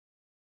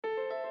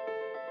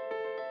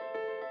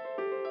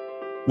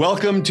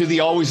Welcome to the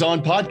Always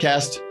On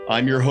podcast.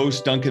 I'm your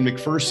host, Duncan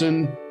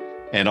McPherson.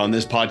 And on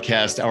this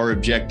podcast, our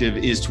objective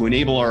is to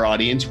enable our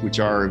audience, which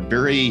are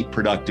very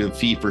productive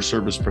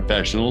fee-for-service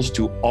professionals,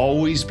 to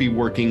always be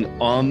working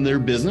on their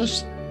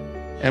business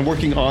and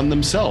working on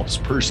themselves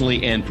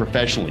personally and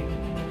professionally.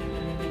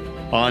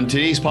 On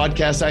today's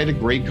podcast, I had a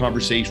great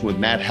conversation with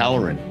Matt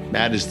Halloran.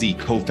 Matt is the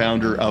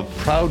co-founder of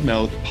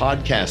Proudmouth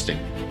Podcasting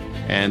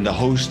and the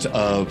host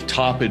of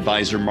Top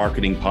Advisor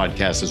Marketing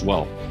Podcast as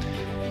well.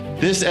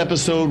 This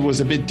episode was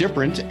a bit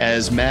different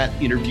as Matt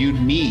interviewed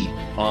me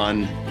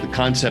on the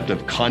concept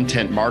of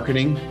content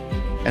marketing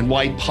and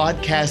why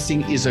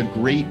podcasting is a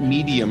great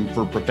medium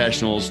for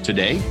professionals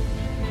today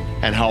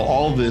and how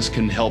all this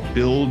can help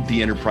build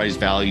the enterprise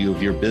value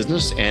of your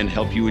business and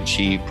help you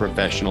achieve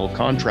professional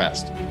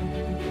contrast.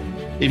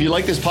 If you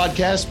like this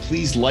podcast,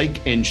 please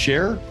like and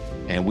share,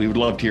 and we would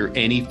love to hear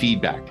any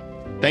feedback.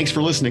 Thanks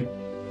for listening.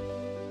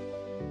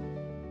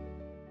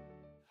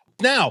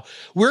 Now,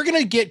 we're going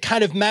to get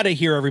kind of meta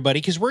here, everybody,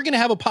 because we're going to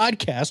have a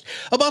podcast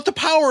about the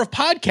power of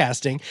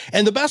podcasting.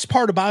 And the best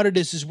part about it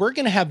is we're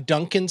going to have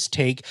Duncan's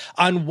take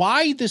on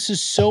why this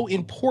is so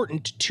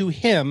important to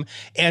him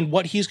and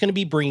what he's going to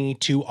be bringing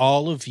to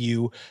all of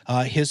you,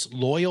 his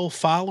loyal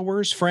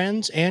followers,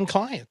 friends, and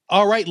clients.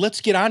 All right, let's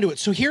get on to it.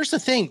 So here's the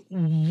thing.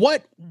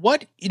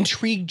 What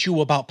intrigued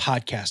you about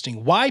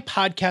podcasting? Why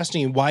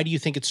podcasting, and why do you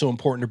think it's so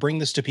important to bring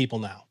this to people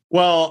now?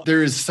 Well,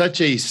 there is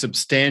such a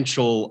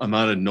substantial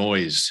amount of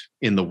noise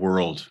in the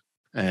world.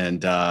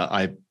 And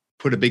I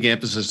put a big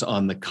emphasis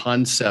on the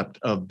concept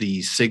of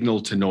the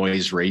signal to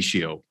noise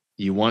ratio.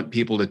 You want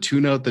people to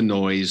tune out the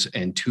noise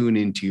and tune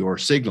into your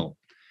signal.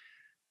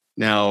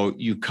 Now,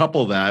 you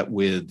couple that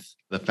with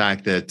the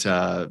fact that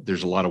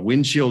there's a lot of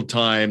windshield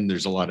time,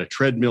 there's a lot of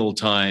treadmill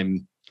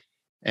time.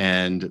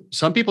 And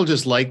some people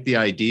just like the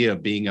idea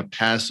of being a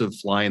passive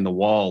fly in the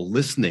wall,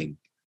 listening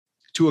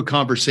to a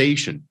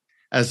conversation,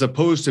 as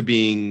opposed to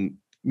being,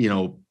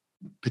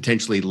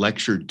 potentially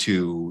lectured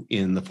to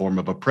in the form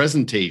of a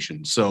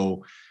presentation.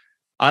 So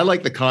I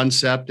like the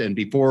concept. And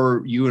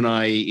before you and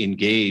I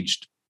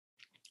engaged,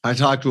 I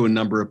talked to a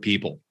number of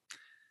people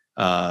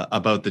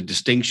about the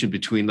distinction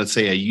between, let's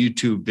say, a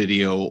YouTube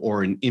video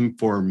or an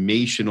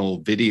informational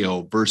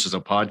video versus a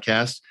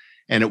podcast.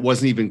 And it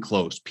wasn't even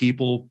close.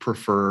 People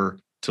prefer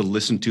to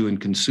listen to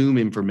and consume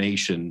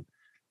information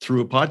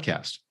through a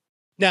podcast.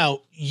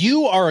 Now,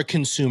 you are a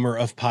consumer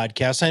of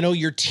podcasts. I know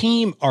your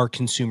team are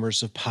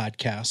consumers of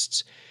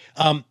podcasts.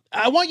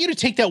 I want you to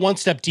take that one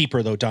step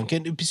deeper, though,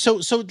 Duncan. So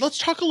let's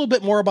talk a little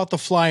bit more about the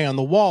fly on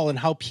the wall and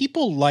how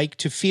people like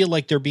to feel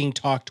like they're being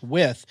talked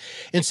with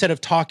instead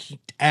of talking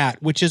at,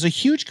 which is a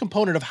huge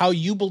component of how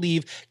you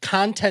believe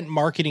content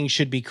marketing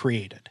should be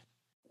created.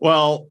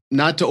 Well,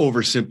 not to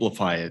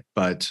oversimplify it,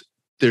 but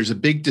there's a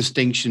big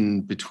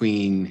distinction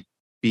between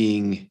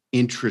being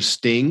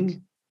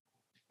interesting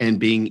and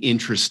being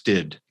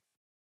interested.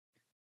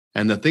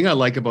 And the thing I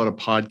like about a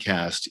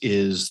podcast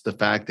is the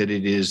fact that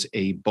it is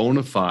a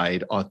bona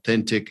fide,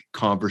 authentic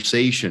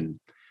conversation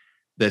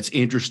that's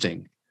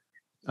interesting.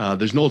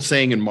 There's an old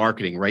saying in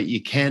marketing, right?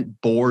 You can't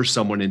bore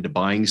someone into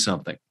buying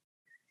something.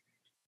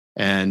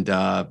 And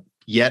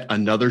yet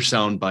another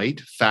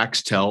soundbite,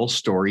 facts tell,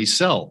 stories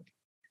sell.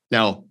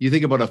 Now, you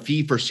think about a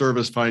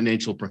fee-for-service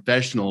financial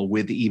professional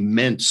with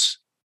immense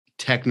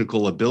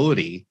technical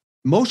ability.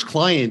 Most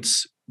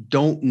clients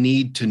don't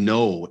need to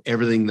know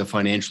everything the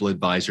financial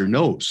advisor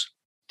knows.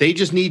 They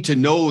just need to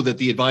know that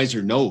the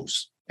advisor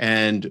knows.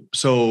 And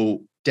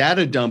so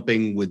data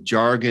dumping with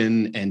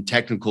jargon and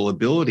technical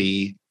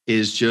ability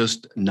is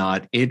just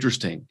not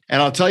interesting.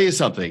 And I'll tell you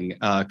something.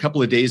 A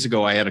couple of days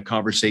ago, I had a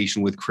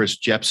conversation with Chris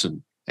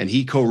Jepson, and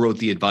he co-wrote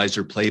the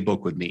Advisor Playbook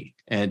with me.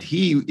 And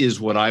he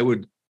is what I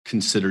would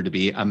consider to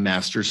be a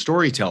master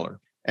storyteller.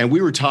 And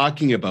we were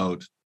talking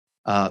about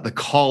the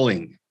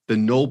calling, the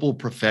noble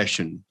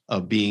profession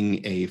of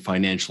being a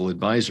financial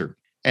advisor.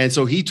 And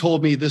so he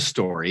told me this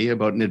story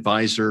about an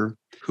advisor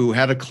who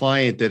had a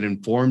client that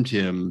informed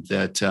him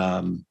that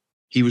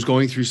he was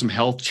going through some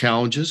health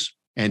challenges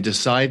and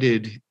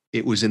decided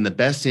it was in the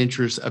best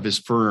interest of his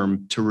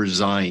firm to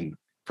resign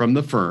from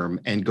the firm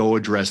and go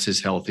address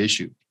his health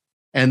issue.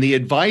 And the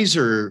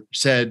advisor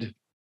said,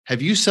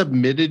 "Have you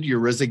submitted your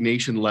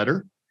resignation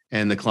letter?"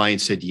 And the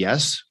client said,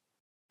 "Yes."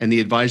 And the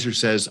advisor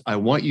says, "I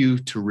want you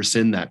to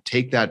rescind that,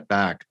 take that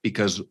back,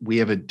 because we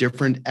have a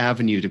different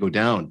avenue to go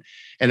down."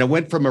 And it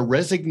went from a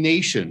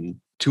resignation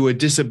to a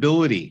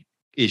disability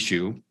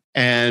issue.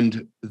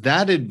 And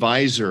that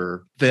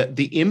advisor,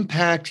 the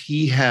impact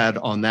he had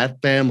on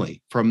that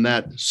family from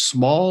that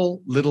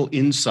small little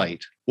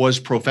insight was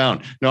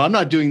profound. Now, I'm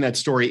not doing that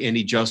story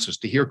any justice.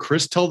 To hear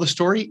Chris tell the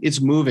story,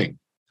 it's moving.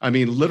 I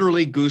mean,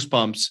 literally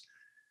goosebumps.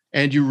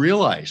 And you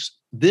realize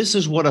this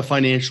is what a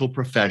financial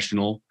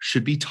professional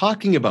should be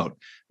talking about,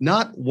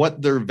 not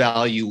what their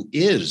value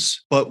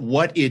is, but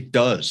what it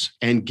does,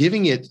 and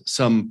giving it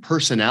some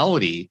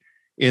personality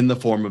in the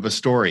form of a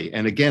story.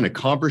 And again, a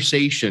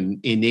conversation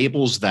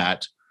enables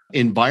that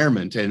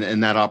environment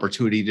and that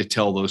opportunity to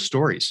tell those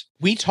stories.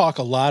 We talk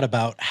a lot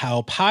about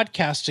how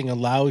podcasting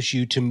allows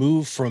you to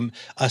move from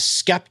a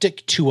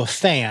skeptic to a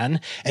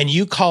fan, and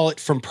you call it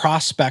from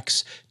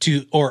prospects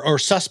to or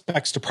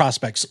suspects to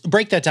prospects.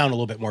 Break that down a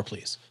little bit more,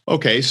 please.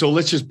 Okay, so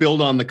let's just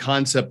build on the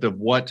concept of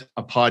what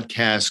a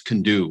podcast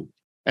can do.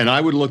 And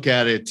I would look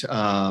at it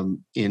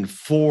in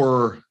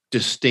 4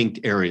 distinct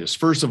areas.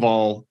 First of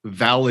all,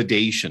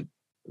 validation.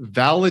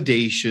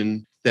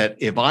 Validation that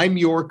if I'm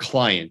your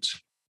client,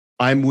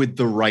 I'm with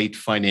the right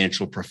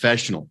financial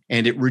professional.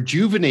 And it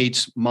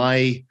rejuvenates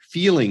my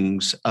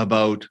feelings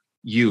about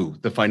you,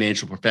 the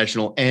financial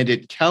professional, and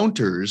it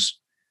counters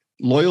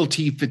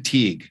loyalty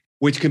fatigue,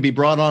 which can be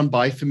brought on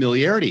by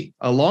familiarity.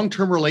 A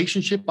long-term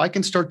relationship, I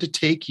can start to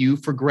take you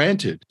for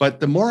granted. But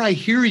the more I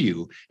hear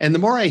you, and the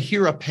more I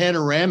hear a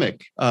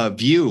panoramic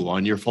view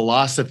on your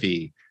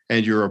philosophy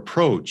and your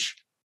approach,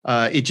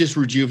 it just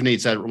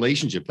rejuvenates that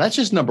relationship. That's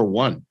just number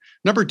 1.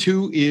 Number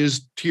 2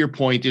 is, to your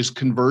point, is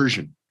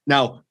conversion.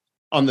 Now,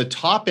 on the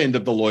top end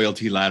of the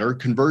loyalty ladder,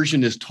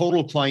 conversion is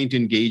total client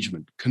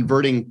engagement,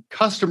 converting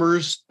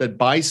customers that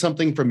buy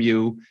something from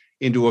you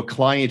into a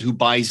client who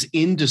buys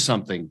into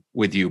something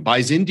with you,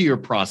 buys into your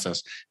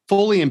process,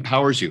 fully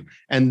empowers you.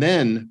 And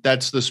then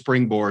that's the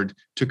springboard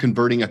to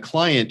converting a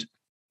client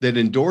that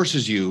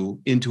endorses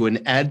you into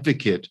an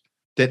advocate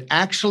that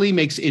actually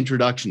makes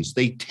introductions.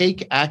 They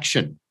take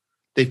action.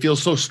 They feel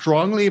so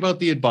strongly about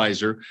the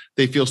advisor.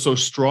 They feel so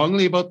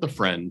strongly about the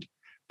friend.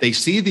 They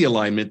see the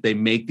alignment, they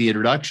make the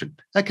introduction.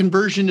 That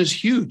conversion is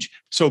huge.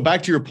 So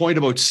back to your point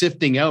about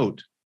sifting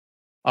out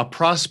a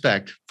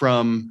prospect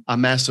from a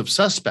mass of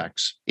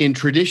suspects. In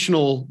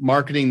traditional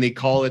marketing, they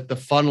call it the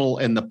funnel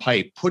and the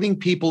pipe, putting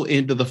people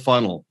into the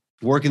funnel,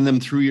 working them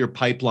through your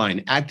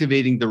pipeline,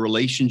 activating the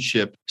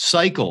relationship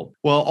cycle.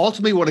 Well,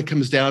 ultimately what it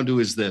comes down to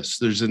is this.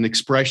 There's an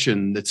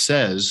expression that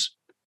says,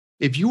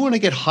 if you want to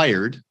get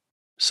hired,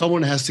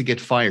 someone has to get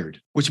fired,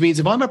 which means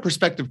if I'm a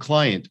prospective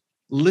client,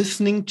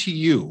 listening to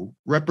you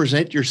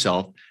represent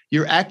yourself,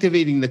 you're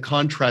activating the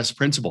contrast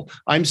principle.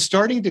 I'm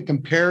starting to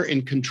compare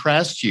and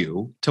contrast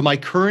you to my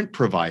current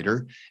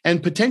provider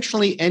and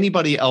potentially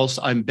anybody else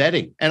I'm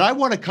betting. And I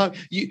want to come,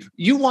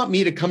 you want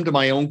me to come to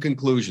my own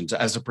conclusions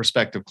as a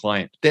prospective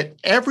client that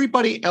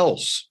everybody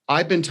else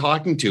I've been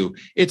talking to,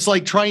 it's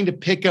like trying to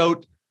pick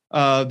out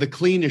the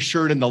cleanest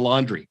shirt in the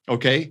laundry,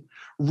 okay?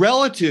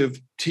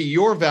 Relative to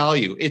your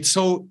value, it's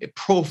so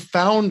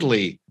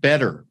profoundly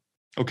better.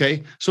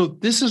 Okay, so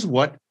this is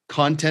what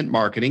content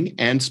marketing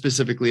and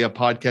specifically a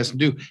podcast can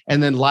do.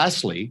 And then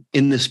lastly,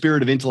 in the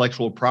spirit of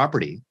intellectual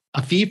property,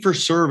 a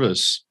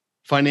fee-for-service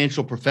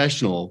financial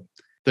professional,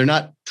 they're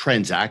not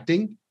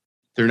transacting,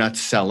 they're not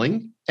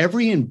selling.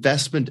 Every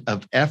investment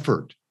of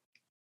effort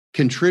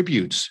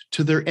contributes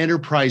to their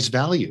enterprise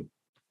value.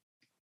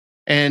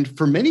 And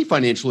for many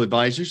financial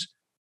advisors,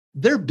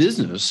 their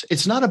business,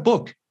 it's not a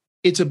book,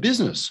 it's a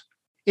business.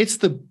 It's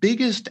the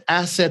biggest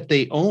asset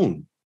they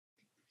own.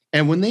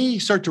 And when they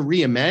start to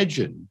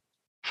reimagine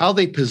how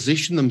they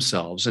position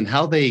themselves and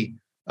how they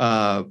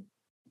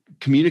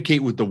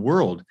communicate with the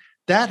world,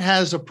 that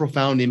has a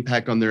profound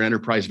impact on their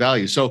enterprise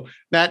value. So,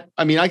 Matt,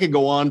 I mean, I could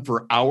go on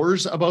for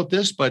hours about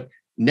this, but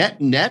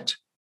net,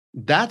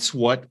 that's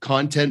what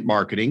content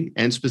marketing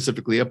and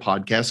specifically a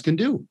podcast can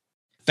do.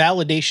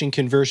 Validation,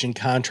 conversion,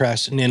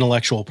 contrast, and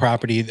intellectual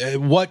property.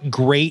 What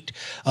great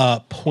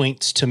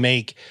points to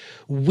make.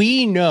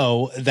 We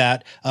know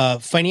that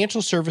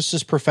financial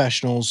services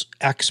professionals,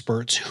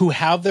 experts who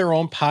have their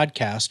own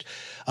podcast,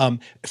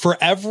 for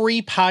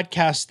every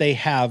podcast they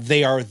have,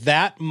 they are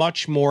that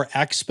much more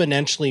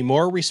exponentially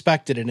more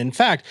respected. And in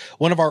fact,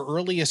 one of our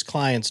earliest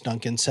clients,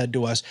 Duncan, said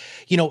to us,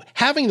 you know,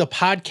 having the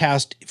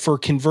podcast for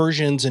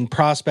conversions and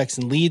prospects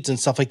and leads and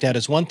stuff like that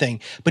is one thing,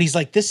 but he's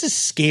like, this is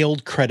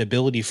scaled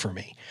credibility for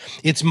me.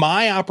 It's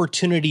my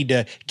opportunity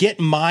to get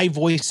my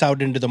voice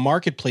out into the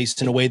marketplace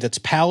in a way that's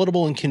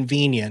palatable and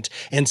convenient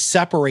and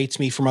separates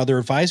me from other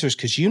advisors.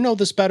 Because you know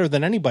this better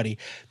than anybody.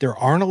 There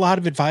aren't a lot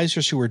of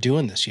advisors who are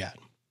doing this yet.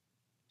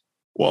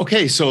 Well,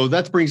 okay, so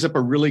that brings up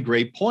a really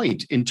great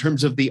point in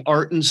terms of the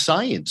art and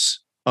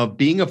science of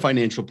being a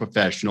financial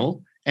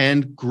professional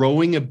and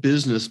growing a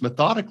business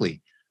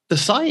methodically. The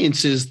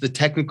science is the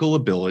technical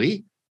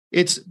ability.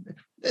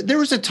 There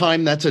was a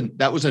time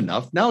that was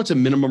enough. Now it's a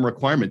minimum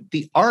requirement.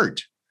 The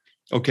art,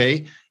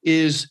 okay,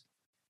 is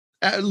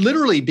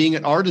literally being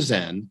an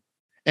artisan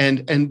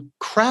and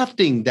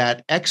crafting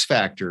that X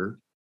factor,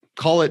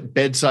 call it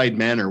bedside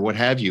manner, what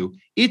have you.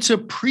 It's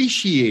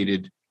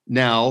appreciated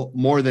now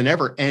more than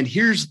ever. And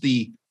here's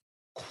the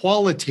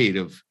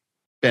qualitative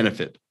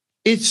benefit.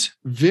 It's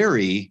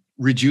very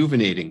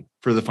rejuvenating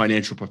for the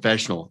financial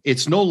professional.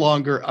 It's no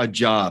longer a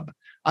job.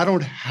 I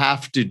don't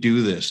have to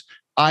do this.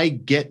 I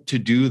get to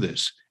do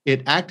this.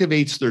 It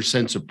activates their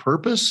sense of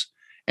purpose.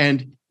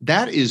 And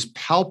that is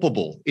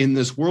palpable in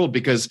this world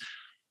because,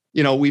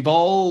 you know, we've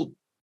all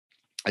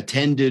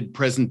attended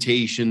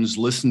presentations,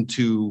 listened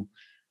to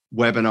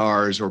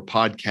webinars or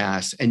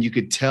podcasts, and you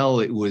could tell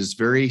it was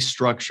very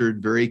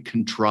structured, very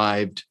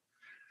contrived,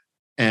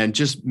 and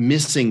just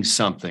missing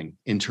something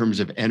in terms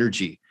of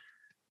energy.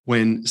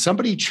 When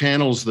somebody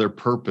channels their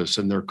purpose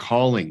and their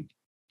calling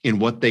in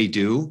what they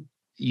do,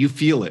 you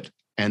feel it.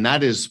 And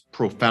that is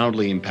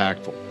profoundly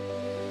impactful.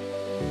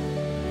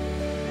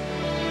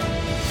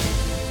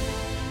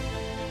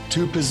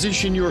 To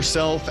position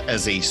yourself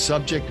as a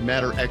subject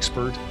matter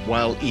expert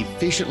while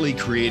efficiently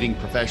creating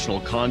professional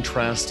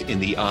contrast in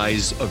the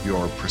eyes of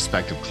your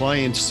prospective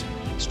clients,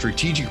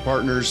 strategic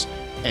partners,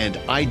 and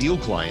ideal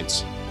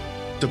clients,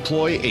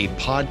 deploy a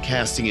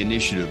podcasting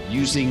initiative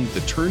using the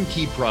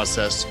turnkey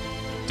process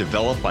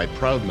developed by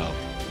Proudmouth.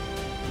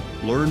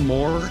 Learn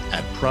more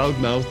at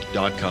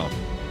proudmouth.com.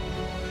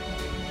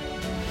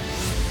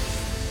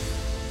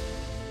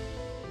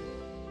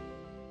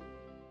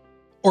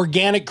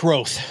 Organic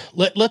growth.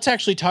 Let's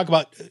actually talk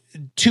about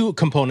two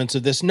components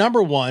of this.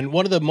 Number one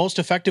of the most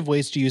effective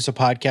ways to use a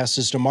podcast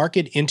is to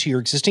market into your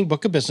existing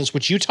book of business,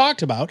 which you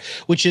talked about,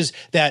 which is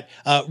that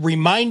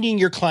reminding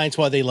your clients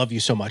why they love you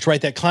so much,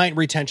 right? That client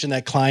retention,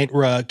 that client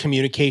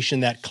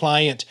communication, that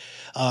client,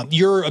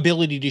 your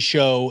ability to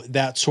show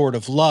that sort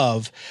of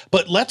love.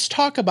 But let's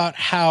talk about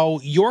how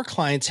your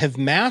clients have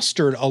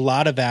mastered a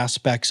lot of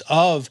aspects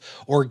of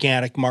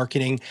organic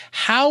marketing.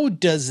 How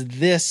does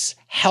this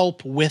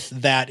help with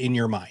that in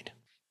your mind?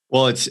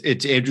 Well,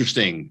 it's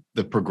interesting,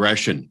 the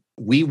progression.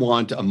 We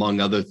want,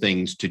 among other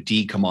things, to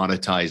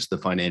decommoditize the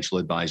financial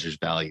advisor's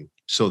value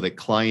so that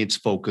clients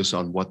focus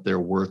on what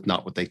they're worth,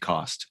 not what they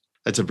cost.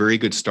 That's a very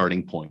good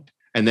starting point.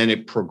 And then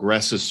it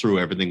progresses through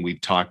everything we've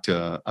talked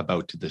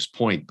about to this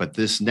point. But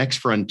this next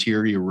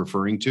frontier you're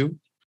referring to,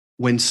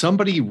 when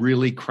somebody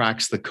really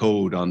cracks the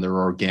code on their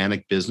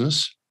organic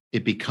business,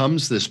 it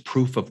becomes this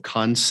proof of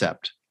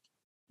concept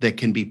that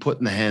can be put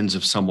in the hands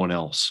of someone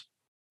else.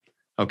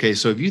 Okay,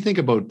 so if you think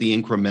about the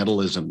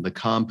incrementalism, the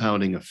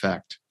compounding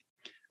effect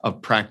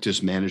of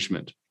practice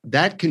management,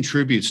 that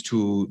contributes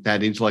to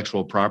that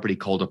intellectual property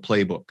called a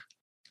playbook,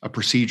 a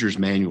procedures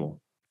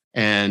manual,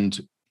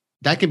 and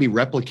that can be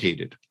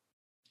replicated.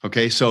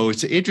 Okay, so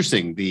it's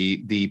interesting,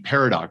 the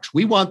paradox.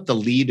 We want the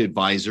lead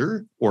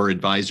advisor or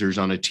advisors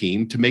on a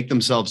team to make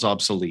themselves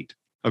obsolete.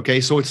 Okay,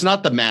 so it's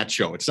not the Matt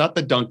show, it's not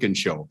the Duncan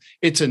show,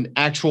 it's an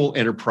actual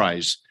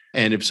enterprise.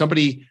 And if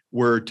somebody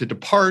were to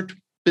depart,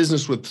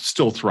 business would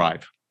still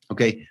thrive.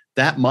 Okay,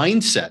 that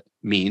mindset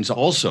means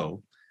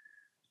also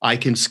I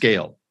can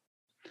scale.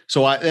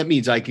 So that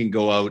means I can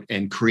go out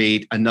and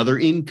create another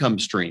income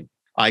stream.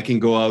 I can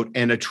go out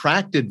and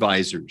attract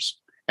advisors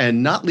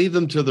and not leave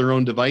them to their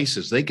own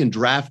devices. They can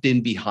draft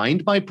in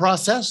behind my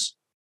process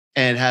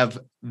and have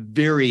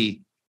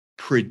very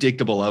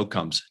predictable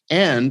outcomes.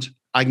 And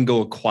I can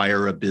go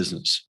acquire a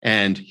business.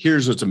 And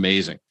here's what's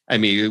amazing. I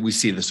mean, we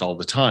see this all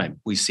the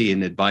time. We see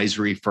an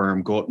advisory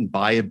firm go out and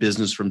buy a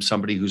business from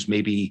somebody who's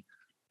maybe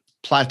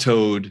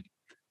plateaued,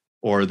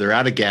 or they're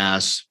out of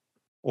gas,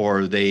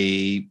 or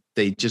they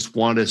just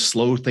want to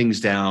slow things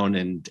down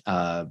and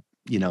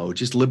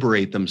just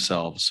liberate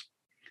themselves.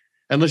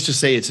 And let's just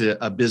say it's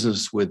a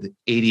business with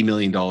 $80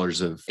 million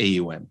of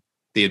AUM.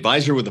 The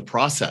advisor with the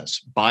process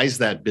buys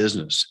that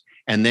business,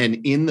 and then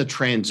in the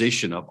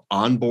transition of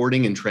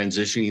onboarding and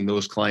transitioning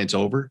those clients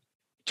over,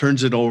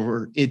 turns it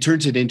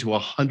into a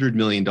 $100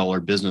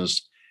 million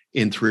business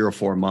in 3 or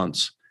 4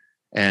 months.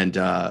 And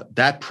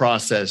that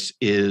process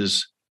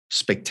is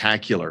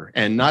spectacular.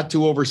 And not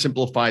to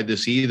oversimplify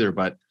this either,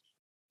 but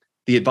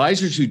the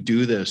advisors who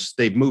do this,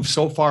 they've moved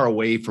so far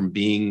away from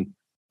being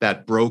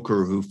that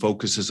broker who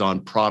focuses on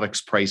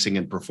products, pricing,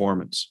 and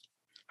performance.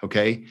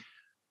 Okay.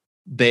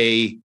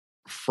 They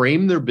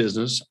frame their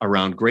business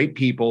around great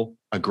people,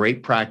 a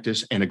great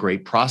practice, and a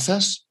great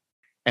process.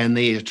 And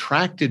they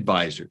attract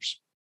advisors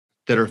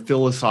that are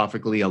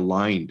philosophically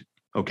aligned.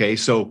 Okay.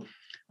 So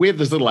we have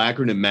this little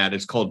acronym, Matt,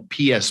 it's called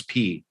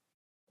PSP.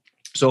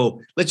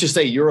 So let's just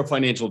say you're a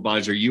financial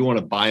advisor, you want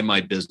to buy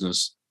my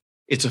business.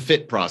 It's a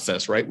fit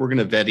process, right? We're going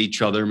to vet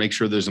each other, make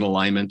sure there's an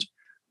alignment.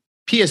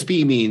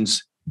 PSP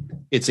means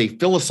it's a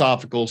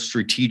philosophical,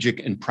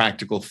 strategic, and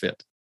practical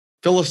fit.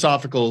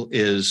 Philosophical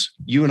is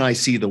you and I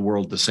see the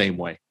world the same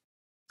way.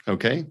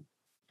 Okay.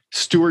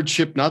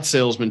 Stewardship, not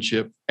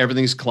salesmanship.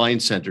 Everything's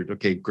client-centered.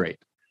 Okay, great.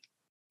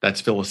 That's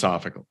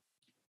philosophical.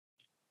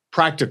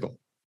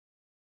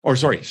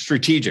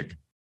 Strategic.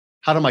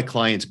 How do my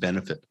clients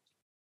benefit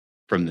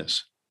from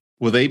this?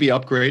 Will they be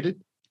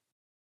upgraded?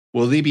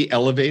 Will they be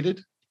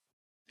elevated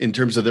in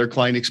terms of their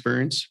client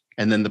experience?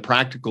 And then the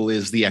practical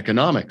is the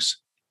economics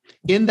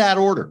in that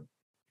order.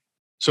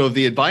 So if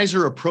the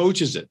advisor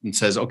approaches it and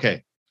says,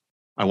 okay,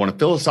 I want a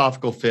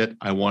philosophical fit,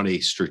 I want a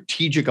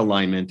strategic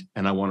alignment,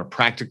 and I want a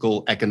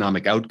practical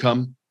economic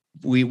outcome,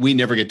 we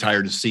never get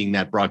tired of seeing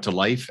that brought to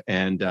life.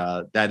 And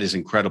that is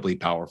incredibly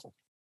powerful.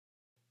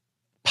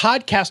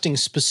 Podcasting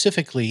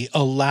specifically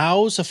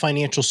allows a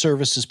financial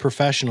services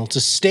professional to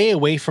stay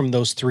away from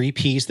those 3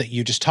 Ps that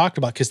you just talked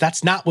about, because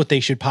that's not what they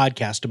should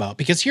podcast about.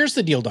 Because here's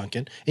the deal,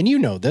 Duncan, and you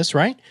know this,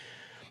 right?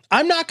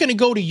 I'm not going to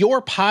go to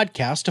your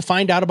podcast to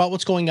find out about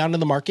what's going on in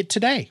the market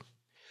today.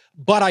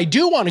 But I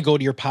do want to go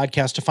to your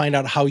podcast to find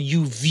out how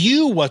you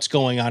view what's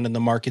going on in the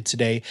market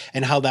today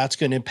and how that's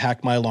going to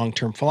impact my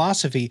long-term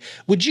philosophy.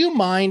 Would you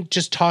mind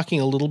just talking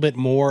a little bit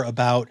more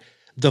about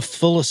the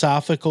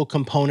philosophical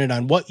component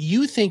on what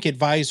you think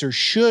advisors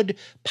should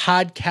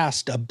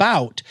podcast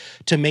about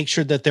to make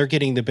sure that they're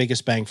getting the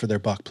biggest bang for their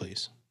buck,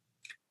 please?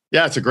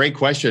 Yeah, it's a great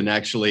question,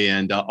 actually.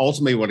 And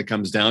ultimately, what it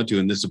comes down to,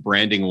 and this is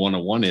branding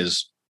 101,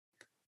 is,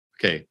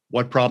 okay,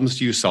 what problems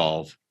do you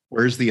solve?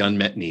 Where's the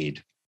unmet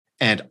need?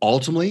 And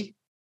ultimately,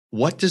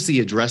 what does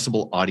the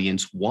addressable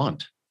audience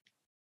want?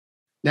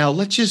 Now,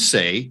 let's just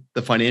say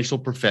the financial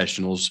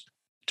professionals'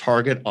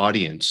 target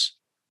audience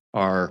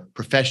are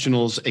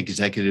professionals,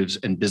 executives,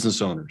 and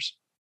business owners.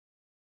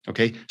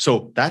 Okay,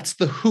 so that's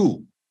the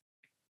who.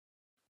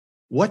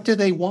 What do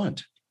they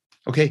want?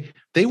 Okay,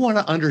 they want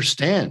to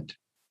understand,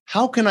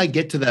 how can I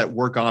get to that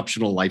work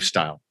optional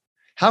lifestyle?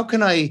 How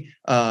can I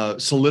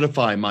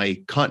solidify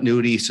my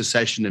continuity,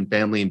 succession, and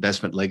family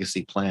investment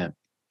legacy plan?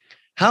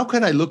 How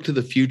can I look to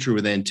the future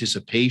with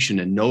anticipation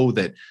and know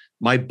that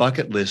my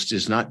bucket list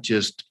is not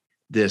just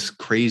this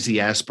crazy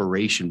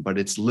aspiration, but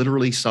it's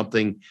literally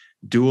something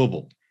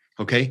doable?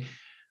 Okay.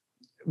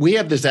 We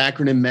have this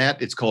acronym,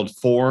 Matt. It's called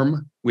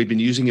FORM. We've been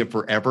using it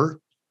forever.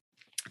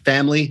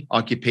 Family,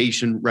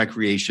 occupation,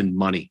 recreation,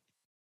 money.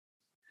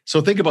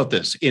 So think about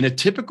this. In a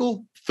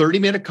typical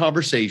 30-minute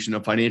conversation a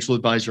financial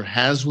advisor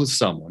has with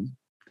someone,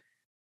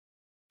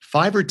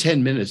 5 or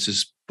 10 minutes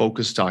is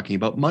focused talking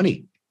about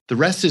money. The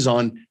rest is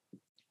on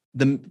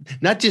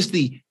not just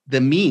the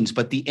means,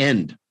 but the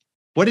end.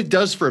 What it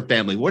does for a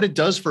family, what it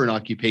does for an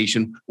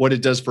occupation, what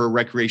it does for a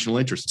recreational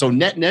interest. So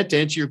net, to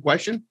answer your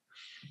question,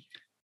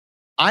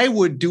 I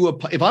would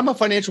if I'm a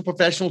financial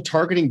professional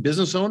targeting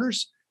business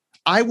owners,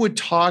 I would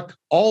talk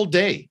all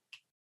day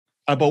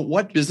about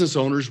what business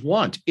owners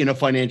want in a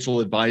financial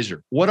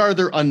advisor. What are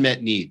their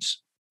unmet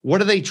needs? What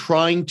are they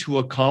trying to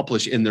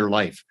accomplish in their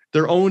life?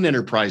 Their own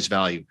enterprise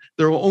value,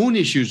 their own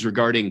issues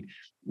regarding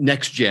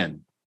next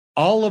gen,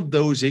 all of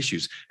those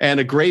issues. And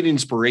a great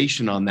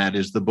inspiration on that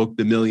is the book,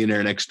 The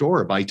Millionaire Next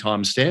Door by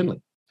Tom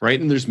Stanley,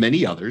 right? And there's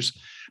many others,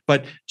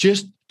 but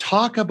just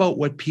talk about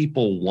what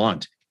people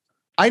want.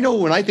 I know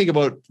when I think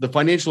about the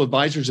financial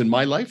advisors in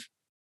my life,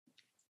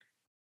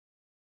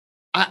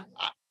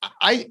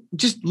 I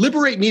just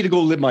liberate me to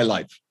go live my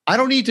life. I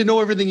don't need to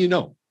know everything you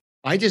know.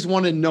 I just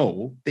want to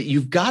know that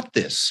you've got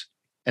this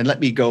and let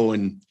me go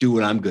and do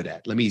what I'm good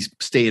at. Let me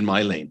stay in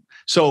my lane.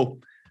 So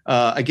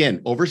again,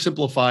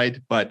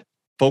 oversimplified, but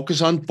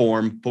focus on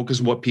form, focus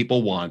on what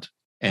people want,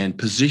 and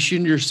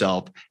position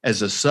yourself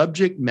as a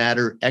subject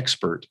matter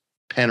expert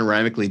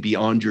panoramically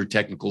beyond your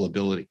technical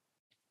ability.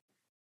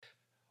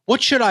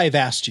 What should I have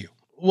asked you?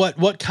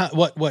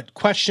 What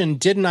question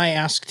didn't I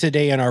ask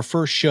today in our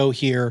first show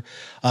here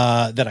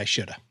that I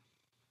should have?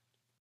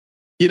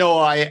 You know,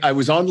 I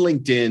was on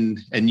LinkedIn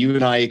and you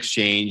and I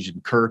exchanged,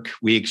 and Kirk,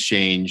 we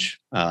exchange.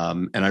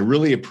 And I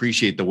really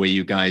appreciate the way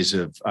you guys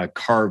have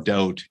carved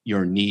out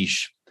your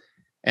niche.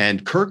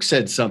 And Kirk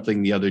said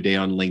something the other day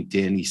on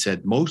LinkedIn. He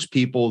said, most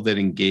people that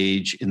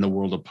engage in the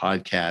world of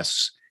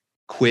podcasts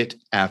quit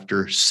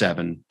after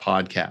 7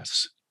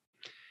 podcasts.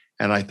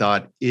 And I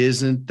thought,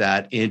 isn't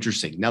that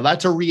interesting? Now,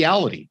 that's a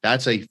reality.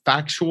 That's a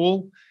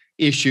factual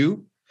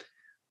issue.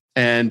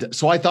 And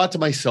so I thought to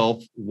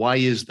myself, why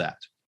is that?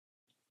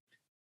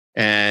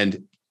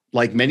 And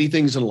like many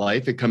things in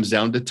life, it comes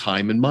down to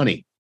time and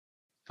money.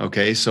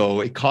 Okay,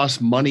 so it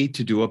costs money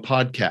to do a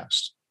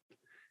podcast.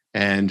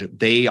 And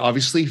they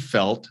obviously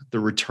felt the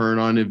return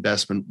on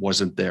investment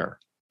wasn't there.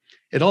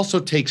 It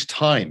also takes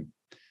time.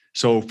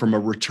 So from a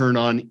return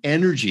on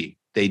energy,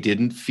 they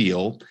didn't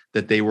feel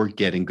that they were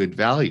getting good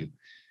value.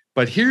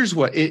 But here's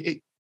what,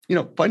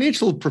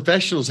 financial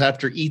professionals have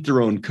to eat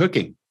their own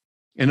cooking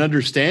and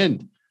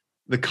understand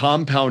the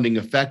compounding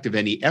effect of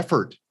any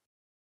effort.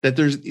 That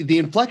there's the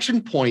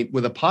inflection point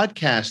with a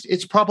podcast,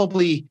 it's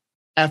probably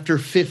after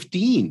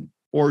 15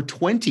 or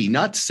 20,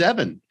 not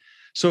 7.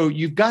 So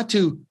you've got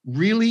to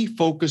really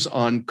focus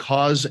on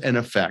cause and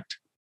effect,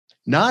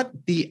 not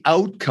the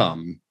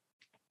outcome,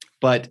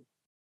 but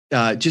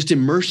just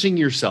immersing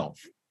yourself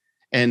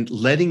and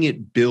letting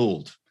it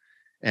build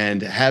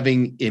and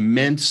having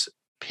immense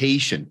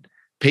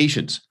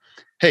patience.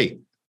 Hey,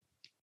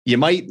 you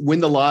might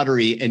win the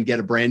lottery and get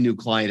a brand new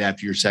client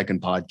after your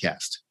second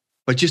podcast,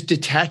 but just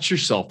detach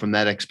yourself from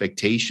that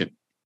expectation.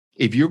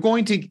 If you're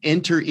going to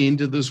enter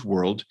into this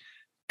world,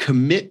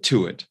 commit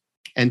to it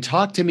and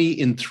talk to me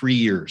in 3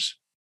 years,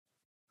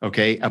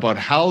 okay, about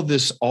how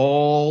this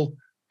all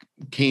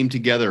came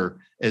together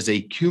as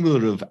a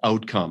cumulative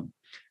outcome.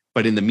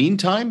 But in the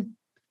meantime,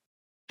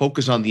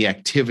 focus on the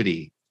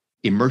activity,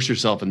 immerse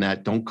yourself in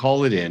that, don't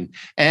call it in.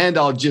 And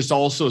I'll just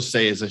also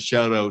say as a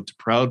shout out to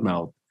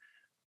Proudmouth,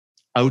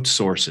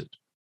 outsource it.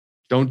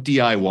 Don't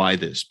DIY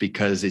this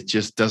because it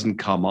just doesn't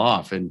come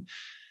off. And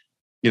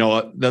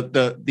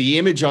the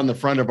image on the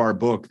front of our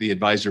book, the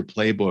Advisor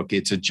Playbook,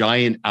 it's a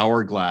giant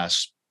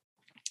hourglass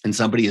and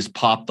somebody has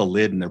popped the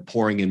lid and they're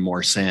pouring in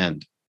more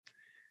sand.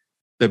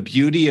 The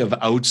beauty of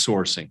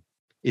outsourcing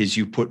is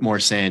you put more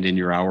sand in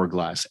your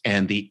hourglass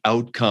and the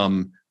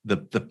outcome,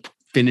 the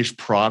finished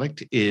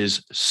product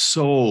is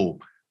so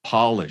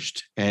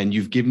polished and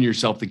you've given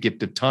yourself the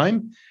gift of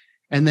time,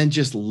 and then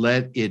just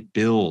let it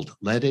build,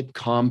 let it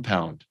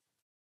compound.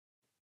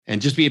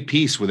 and just be at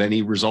peace with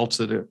any results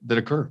that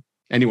occur.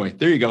 Anyway,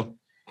 there you go.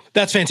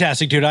 That's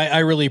fantastic, dude. I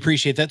really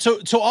appreciate that. So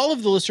all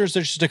of the listeners,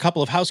 there's just a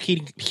couple of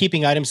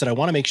housekeeping items that I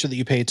want to make sure that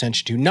you pay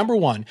attention to. Number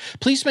one,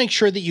 please make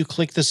sure that you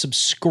click the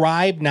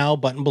subscribe now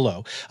button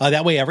below.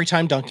 That way, every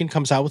time Duncan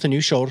comes out with a new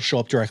show, it'll show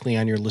up directly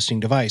on your listening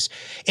device.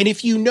 And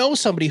if you know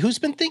somebody who's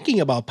been thinking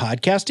about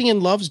podcasting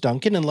and loves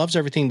Duncan and loves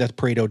everything that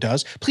Pareto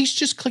does, please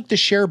just click the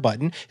share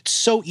button. It's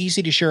so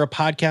easy to share a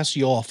podcast.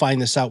 You'll all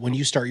find this out when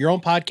you start your own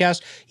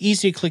podcast.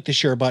 Easy to click the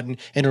share button,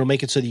 and it'll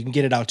make it so that you can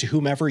get it out to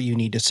whomever you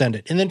need to send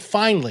it. And then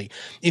finally,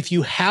 if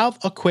you have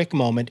a quick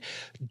moment,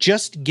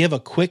 just give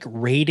a quick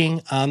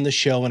rating on the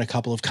show and a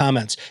couple of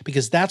comments,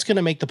 because that's going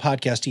to make the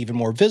podcast even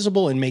more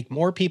visible and make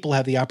more people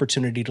have the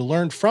opportunity to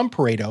learn from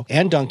Pareto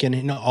and Duncan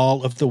and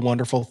all of the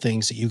wonderful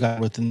things that you got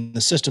within the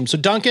system. So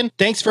Duncan,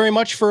 thanks very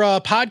much for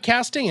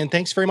podcasting, and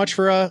thanks very much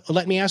for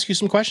letting me ask you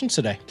some questions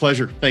today.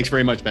 Pleasure. Thanks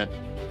very much, Matt.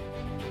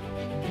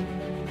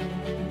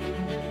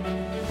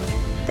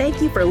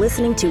 Thank you for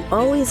listening to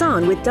Always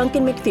On with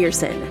Duncan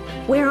McPherson,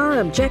 where our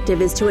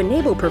objective is to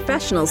enable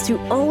professionals to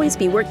always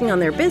be working on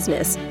their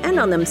business and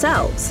on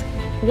themselves.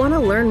 Want to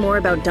learn more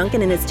about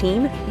Duncan and his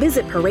team?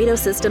 Visit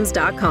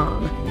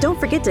ParetoSystems.com. Don't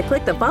forget to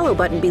click the follow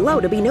button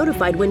below to be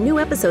notified when new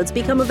episodes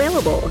become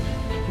available.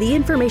 The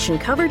information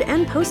covered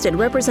and posted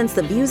represents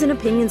the views and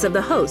opinions of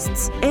the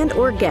hosts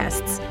and/or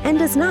guests and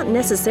does not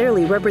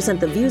necessarily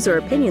represent the views or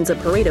opinions of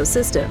Pareto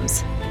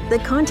Systems. The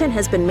content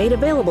has been made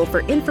available for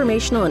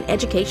informational and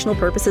educational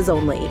purposes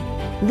only.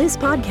 This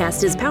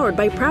podcast is powered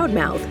by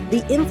Proudmouth,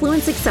 the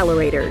Influence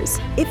Accelerators.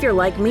 If you're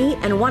like me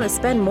and want to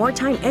spend more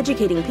time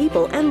educating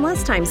people and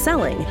less time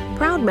selling,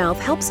 Proudmouth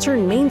helps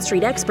turn Main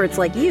Street experts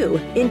like you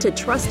into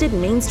trusted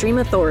mainstream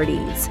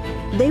authorities.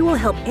 They will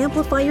help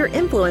amplify your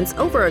influence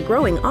over a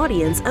growing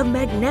audience of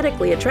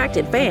magnetically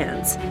attracted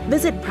fans.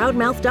 Visit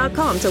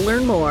proudmouth.com to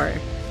learn more.